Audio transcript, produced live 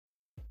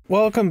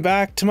Welcome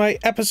back to my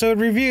episode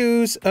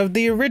reviews of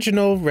the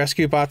original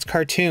Rescue Bots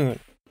cartoon.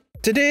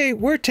 Today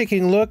we're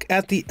taking a look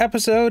at the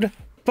episode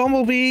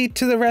Bumblebee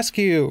to the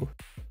Rescue.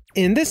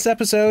 In this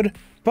episode,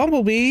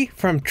 Bumblebee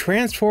from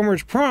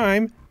Transformers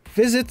Prime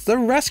visits the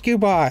Rescue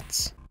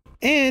Bots,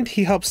 and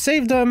he helps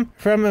save them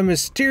from a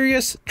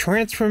mysterious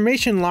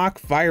transformation lock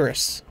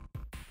virus.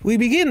 We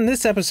begin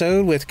this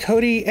episode with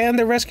Cody and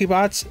the Rescue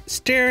Bots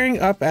staring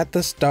up at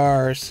the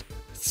stars.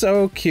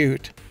 So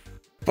cute.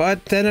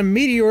 But then a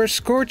meteor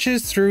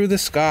scorches through the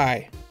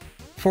sky.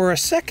 For a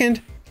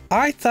second,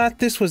 I thought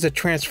this was a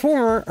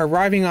Transformer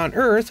arriving on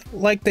Earth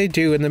like they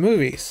do in the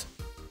movies.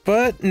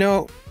 But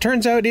no,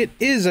 turns out it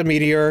is a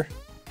meteor,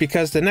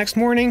 because the next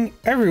morning,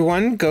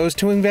 everyone goes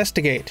to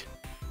investigate.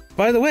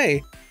 By the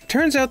way,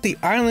 turns out the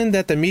island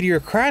that the meteor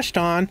crashed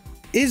on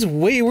is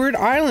Wayward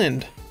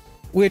Island,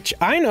 which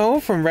I know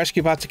from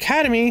Rescue Bots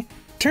Academy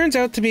turns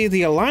out to be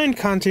the Aligned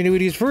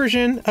Continuity's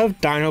version of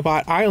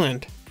Dinobot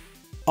Island.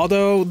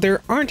 Although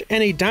there aren't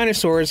any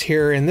dinosaurs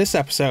here in this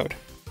episode.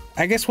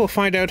 I guess we'll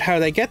find out how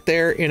they get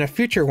there in a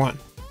future one.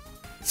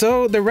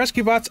 So the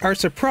Rescue Bots are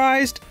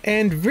surprised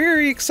and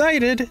very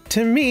excited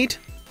to meet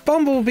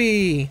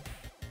Bumblebee.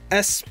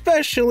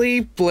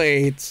 Especially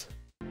Blades.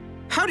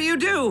 How do you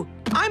do?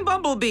 I'm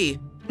Bumblebee.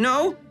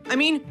 No, I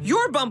mean,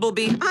 you're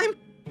Bumblebee. I'm...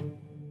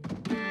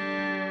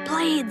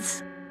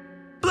 Blades.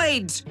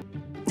 Blades.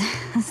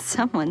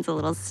 Someone's a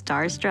little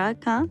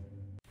starstruck, huh?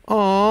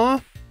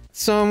 Aww.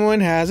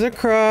 Someone has a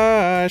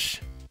crush.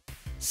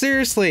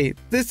 Seriously,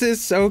 this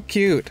is so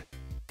cute.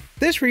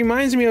 This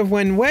reminds me of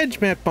when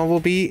Wedge met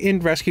Bumblebee in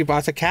Rescue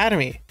Bots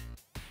Academy.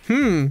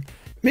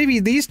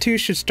 Maybe these two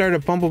should start a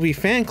Bumblebee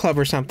fan club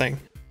or something.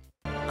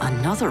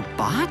 Another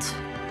bot?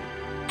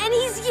 And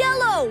he's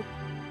yellow!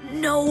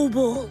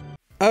 Noble!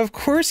 Of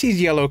course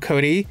he's yellow,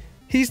 Cody.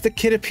 He's the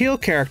Kid Appeal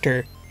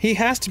character. He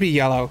has to be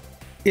yellow.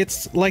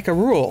 It's like a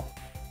rule.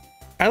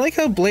 I like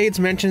how Blades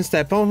mentions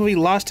that Bumblebee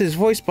lost his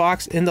voice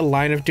box in the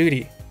line of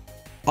duty,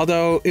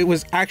 although it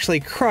was actually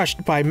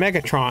crushed by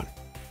Megatron.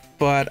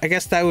 But I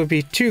guess that would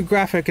be too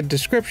graphic a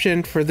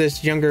description for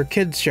this younger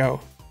kids show.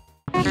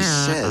 He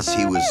says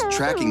he was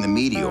tracking the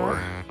meteor.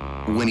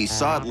 When he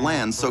saw it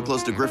land so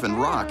close to Griffin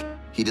Rock,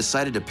 he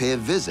decided to pay a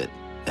visit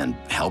and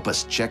help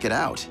us check it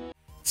out.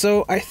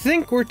 So I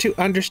think we're to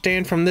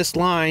understand from this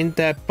line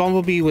that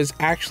Bumblebee was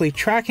actually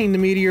tracking the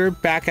meteor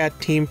back at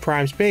Team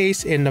Prime's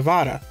base in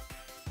Nevada.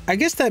 I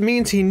guess that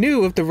means he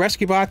knew of the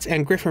Rescue Bots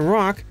and Griffin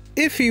Rock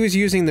if he was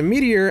using the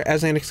meteor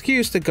as an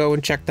excuse to go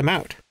and check them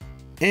out.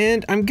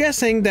 And I'm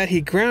guessing that he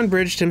ground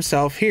bridged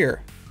himself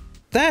here.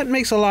 That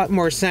makes a lot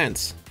more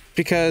sense,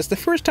 because the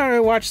first time I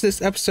watched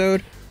this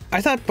episode,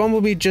 I thought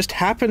Bumblebee just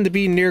happened to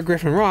be near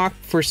Griffin Rock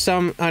for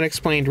some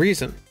unexplained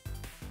reason.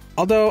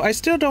 Although I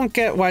still don't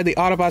get why the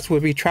Autobots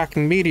would be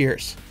tracking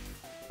meteors.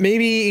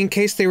 Maybe in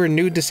case they were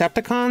new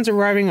Decepticons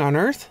arriving on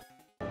Earth?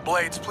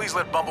 Blades, please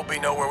let Bumblebee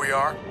know where we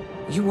are.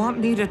 You want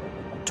me to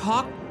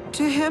talk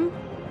to him?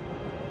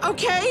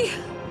 Okay.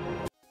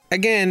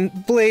 Again,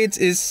 Blades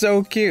is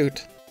so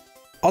cute.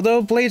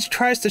 Although Blades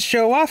tries to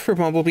show off for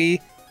Bumblebee,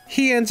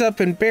 he ends up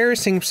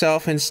embarrassing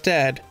himself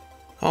instead.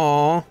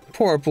 Aw,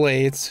 poor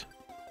Blades.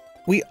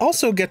 We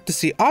also get to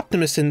see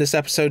Optimus in this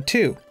episode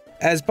too,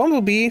 as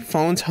Bumblebee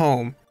phones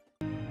home.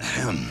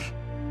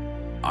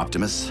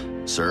 Optimus,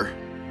 sir,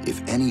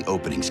 if any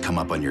openings come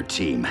up on your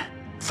team...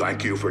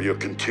 Thank you for your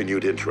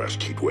continued interest,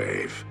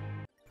 Heatwave.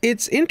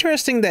 It's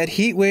interesting that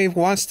Heatwave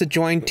wants to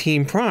join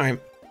Team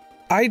Prime.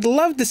 I'd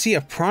love to see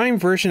a Prime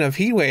version of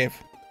Heatwave.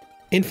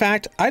 In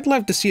fact, I'd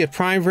love to see a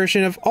Prime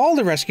version of all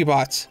the Rescue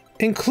Bots,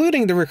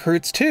 including the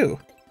recruits too.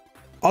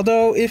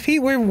 Although, if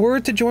Heatwave were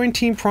to join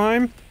Team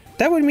Prime,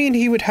 that would mean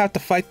he would have to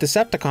fight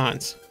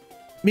Decepticons.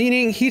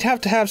 Meaning he'd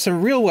have to have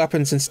some real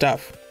weapons and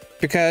stuff,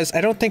 because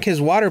I don't think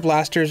his water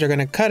blasters are going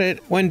to cut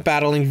it when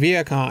battling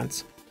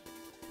Viacons.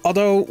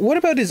 Although, what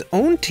about his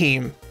own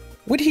team?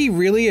 Would he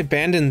really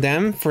abandon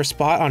them for a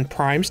spot on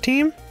Prime's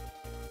team?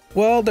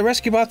 Well, the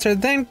Rescue Bots are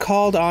then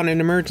called on an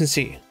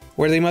emergency,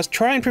 where they must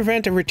try and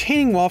prevent a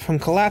retaining wall from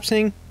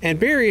collapsing and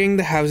burying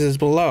the houses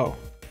below.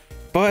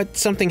 But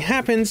something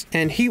happens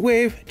and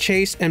Heatwave,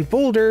 Chase, and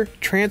Boulder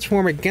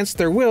transform against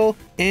their will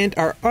and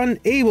are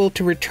unable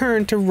to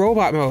return to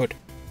robot mode,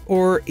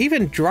 or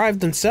even drive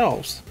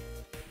themselves.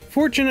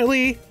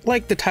 Fortunately,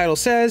 like the title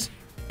says,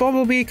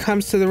 Bumblebee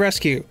comes to the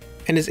rescue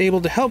and is able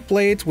to help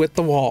Blades with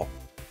the wall.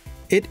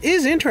 It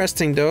is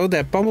interesting though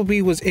that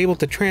Bumblebee was able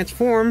to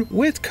transform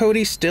with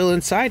Cody still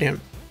inside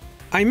him.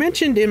 I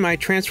mentioned in my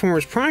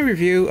Transformers Prime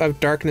review of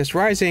Darkness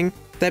Rising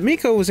that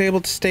Miko was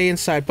able to stay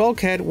inside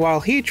Bulkhead while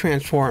he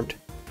transformed.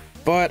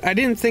 But I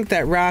didn't think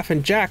that Raph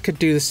and Jack could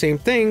do the same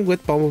thing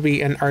with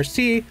Bumblebee and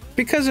RC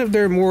because of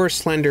their more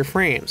slender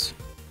frames.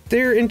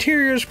 Their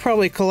interiors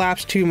probably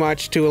collapsed too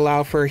much to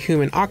allow for a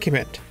human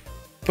occupant.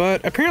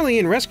 But apparently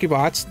in Rescue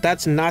Bots,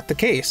 that's not the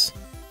case,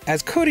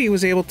 as Cody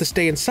was able to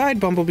stay inside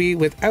Bumblebee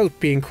without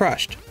being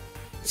crushed.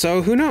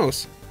 So who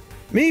knows?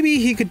 Maybe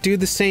he could do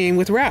the same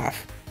with Raph.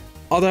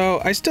 Although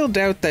I still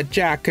doubt that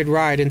Jack could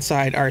ride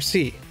inside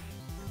RC.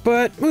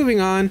 But moving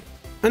on,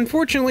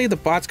 Unfortunately, the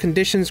bots'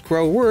 conditions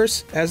grow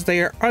worse as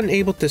they are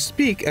unable to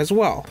speak as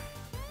well.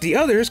 The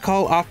others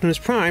call Optimus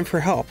Prime for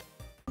help.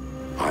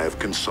 I have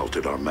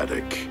consulted our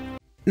medic.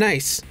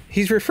 Nice,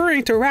 he's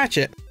referring to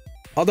Ratchet.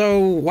 Although,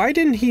 why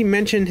didn't he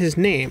mention his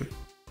name?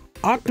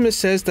 Optimus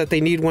says that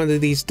they need one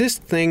of these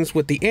disc things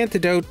with the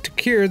antidote to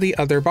cure the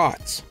other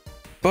bots.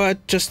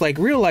 But just like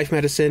real-life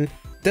medicine,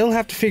 they'll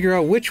have to figure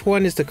out which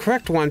one is the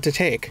correct one to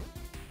take.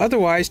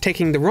 Otherwise,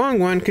 taking the wrong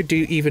one could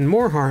do even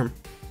more harm.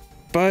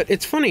 But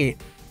it's funny,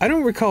 I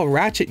don't recall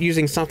Ratchet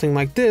using something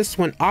like this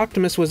when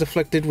Optimus was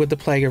afflicted with the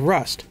Plague of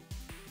Rust.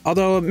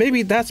 Although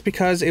maybe that's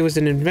because it was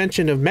an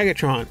invention of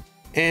Megatron,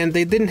 and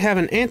they didn't have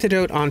an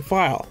antidote on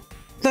file.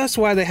 That's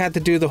why they had to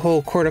do the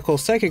whole cortical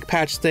psychic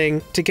patch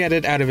thing to get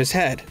it out of his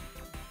head.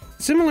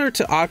 Similar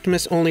to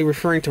Optimus only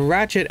referring to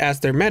Ratchet as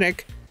their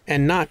medic,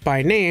 and not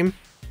by name,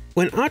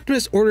 when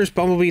Optimus orders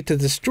Bumblebee to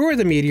destroy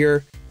the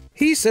meteor,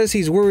 he says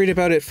he's worried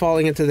about it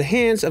falling into the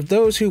hands of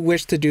those who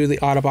wish to do the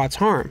Autobots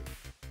harm.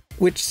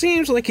 Which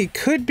seems like he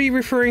could be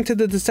referring to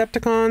the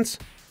Decepticons,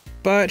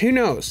 but who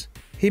knows,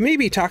 he may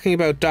be talking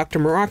about Dr.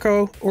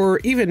 Morocco or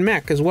even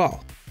Mech as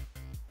well.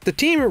 The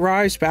team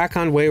arrives back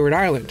on Wayward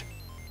Island,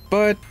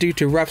 but due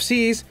to rough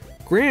seas,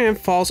 Graham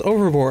falls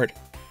overboard.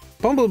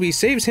 Bumblebee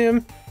saves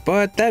him,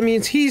 but that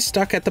means he's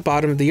stuck at the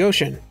bottom of the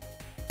ocean.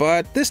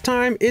 But this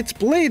time, it's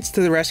Blades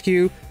to the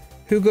rescue,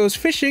 who goes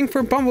fishing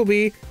for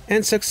Bumblebee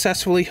and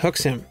successfully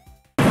hooks him.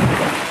 Look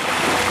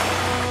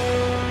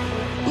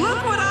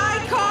what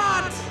I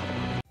caught!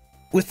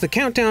 With the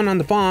countdown on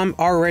the bomb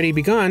already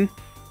begun,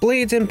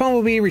 Blades and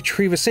Bumblebee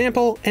retrieve a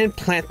sample and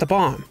plant the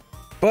bomb.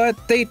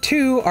 But they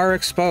too are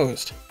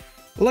exposed.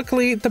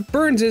 Luckily, the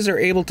Burnses are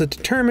able to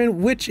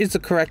determine which is the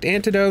correct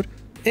antidote,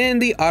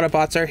 and the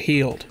Autobots are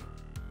healed.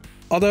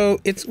 Although,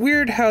 it's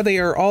weird how they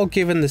are all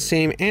given the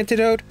same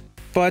antidote,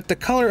 but the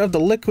color of the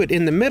liquid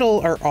in the middle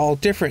are all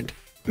different,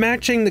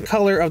 matching the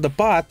color of the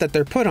bot that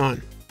they're put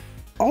on.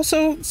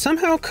 Also,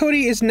 somehow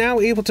Cody is now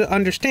able to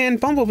understand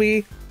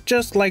Bumblebee,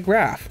 just like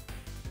Raph.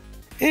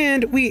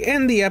 And we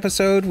end the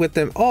episode with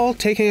them all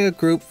taking a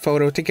group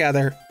photo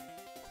together.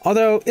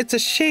 Although, it's a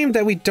shame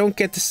that we don't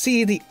get to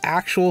see the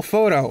actual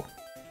photo.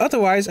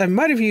 Otherwise, I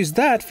might have used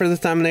that for the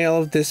thumbnail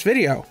of this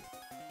video.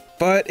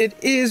 But it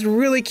is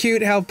really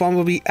cute how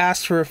Bumblebee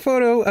asks for a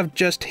photo of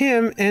just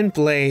him and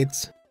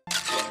Blades.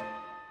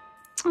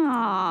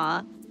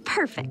 Aw,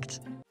 perfect.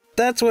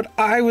 That's what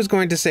I was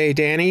going to say,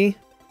 Danny.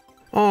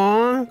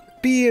 Aw,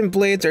 Bee and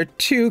Blades are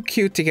too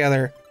cute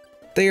together.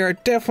 They are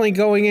definitely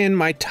going in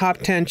my top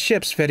 10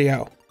 ships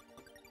video.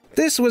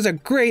 This was a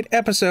great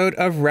episode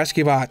of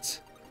Rescue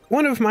Bots.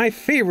 One of my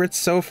favorites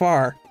so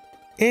far.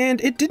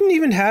 And it didn't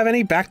even have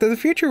any Back to the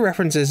Future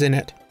references in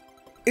it.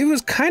 It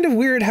was kind of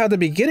weird how the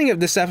beginning of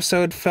this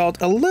episode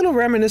felt a little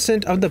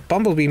reminiscent of the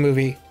Bumblebee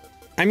movie.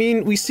 I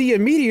mean, we see a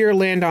meteor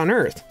land on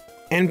Earth,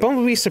 and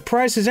Bumblebee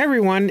surprises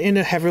everyone in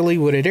a heavily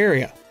wooded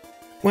area.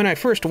 When I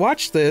first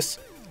watched this,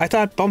 I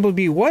thought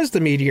Bumblebee was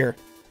the meteor,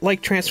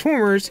 like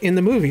Transformers in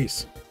the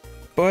movies.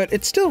 But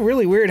it's still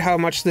really weird how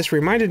much this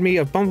reminded me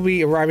of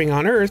Bumblebee arriving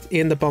on Earth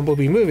in the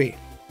Bumblebee movie,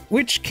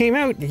 which came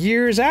out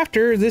years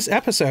after this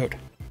episode.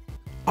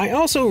 I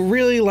also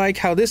really like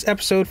how this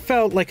episode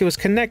felt like it was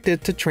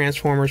connected to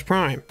Transformers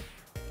Prime.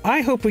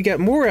 I hope we get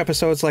more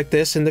episodes like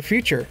this in the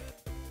future.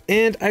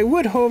 And I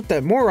would hope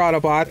that more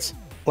Autobots,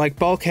 like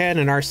Bulkhead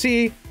and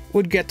RC,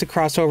 would get to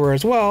cross over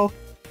as well,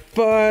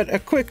 but a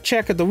quick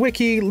check of the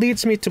wiki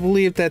leads me to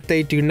believe that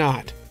they do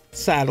not,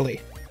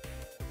 sadly.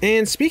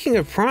 And speaking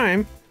of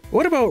Prime,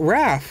 what about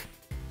Raph?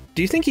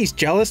 Do you think he's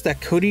jealous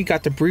that Cody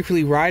got to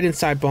briefly ride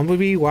inside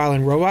Bumblebee while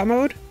in robot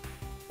mode?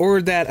 Or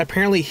that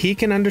apparently he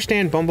can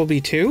understand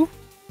Bumblebee too?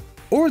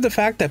 Or the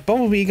fact that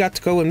Bumblebee got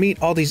to go and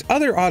meet all these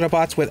other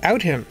Autobots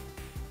without him?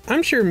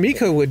 I'm sure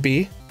Miko would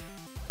be.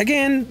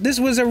 Again, this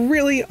was a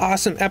really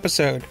awesome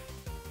episode.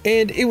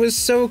 And it was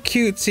so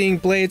cute seeing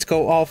Blades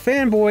go all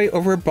fanboy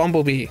over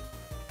Bumblebee.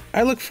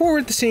 I look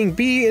forward to seeing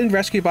Bee and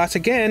Rescue Bots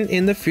again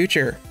in the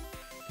future.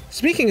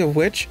 Speaking of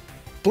which,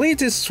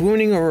 Blades is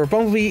swooning over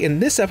Bumblebee in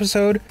this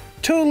episode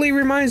totally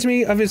reminds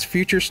me of his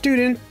future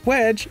student,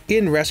 Wedge,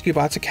 in Rescue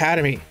Bots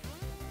Academy.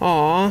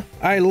 Aww,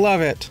 I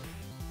love it.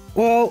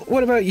 Well,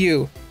 what about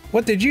you?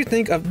 What did you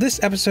think of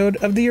this episode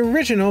of the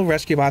original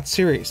Rescue Bots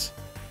series?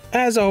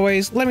 As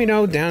always, let me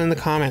know down in the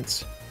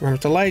comments. Remember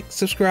to like,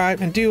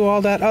 subscribe, and do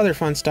all that other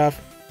fun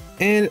stuff.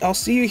 And I'll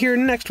see you here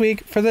next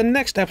week for the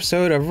next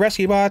episode of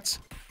Rescue Bots,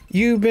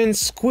 You've Been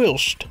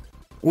Squished,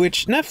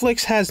 which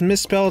Netflix has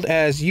misspelled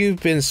as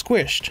You've Been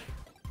Squished.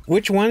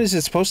 Which one is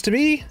it supposed to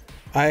be?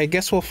 I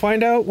guess we'll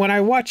find out when I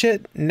watch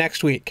it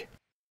next week.